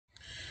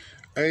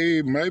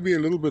maybe a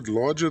little bit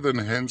larger than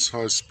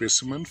hand-sized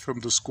specimen from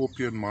the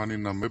Scorpion mine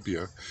in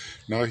Namibia.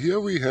 Now here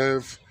we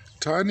have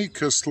tiny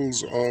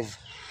crystals of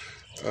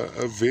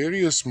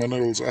various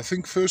minerals. I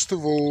think first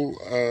of all,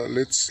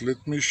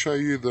 let me show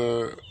you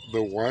the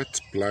white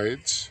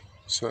blades.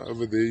 So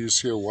over there you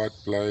see a white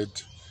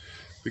blade,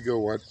 bigger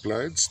white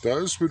blades.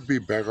 Those would be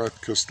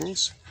barite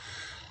crystals.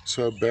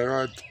 So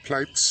barite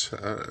plates,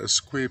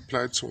 square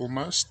plates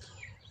almost,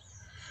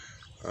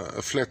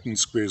 flattened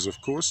squares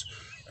of course.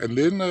 And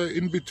then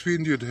in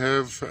between you'd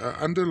have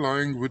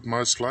underlying would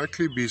most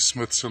likely be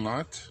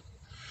smithsonite.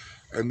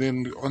 And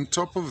then on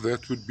top of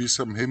that would be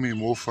some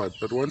hemimorphite.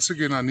 But once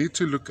again, I need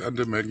to look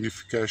under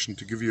magnification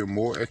to give you a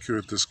more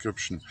accurate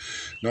description.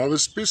 Now the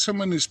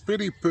specimen is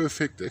pretty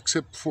perfect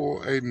except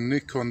for a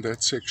nick on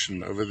that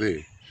section over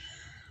there,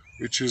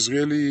 which is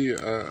really,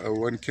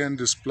 one can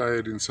display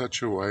it in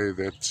such a way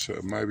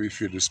that maybe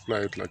if you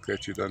display it like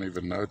that, you don't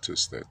even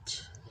notice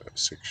that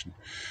section.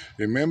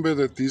 Remember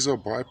that these are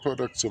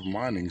byproducts of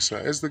mining, so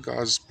as the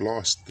guys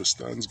blast, the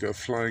stones go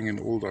flying in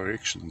all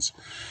directions,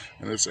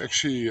 and it's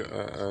actually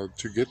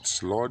to get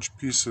large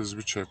pieces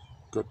which have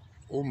got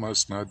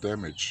almost no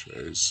damage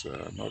is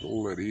not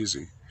all that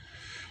easy.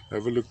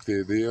 Have a look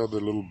there, there are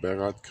the little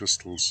barite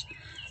crystals.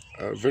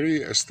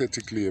 Very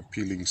aesthetically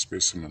appealing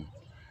specimen.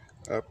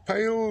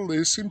 Pale,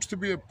 there seems to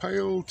be a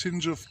pale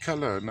tinge of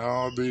color.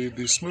 Now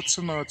the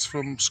smithsonites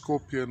from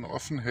Scorpion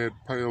often had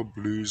pale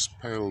blues,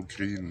 pale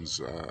greens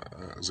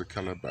as a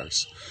color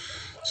base.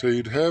 So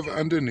you'd have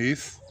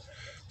underneath,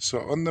 so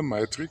on the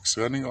matrix,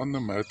 running on the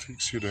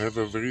matrix, you'd have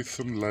a very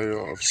thin layer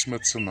of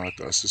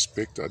smithsonite, I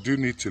suspect. I do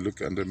need to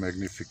look under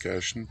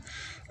magnification.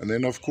 And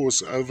then of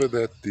course over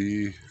that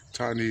the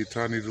tiny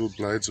little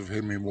blades of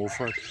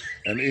hemimorphite,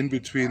 and in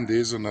between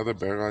there's another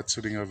barite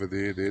sitting over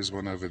there, there's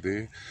one over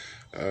there.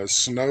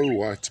 Snow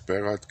white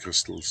barite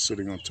crystals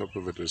sitting on top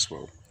of it as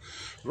well.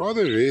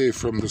 Rather rare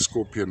from the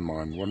Scorpion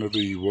mine, one of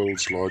the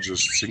world's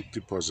largest zinc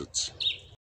deposits.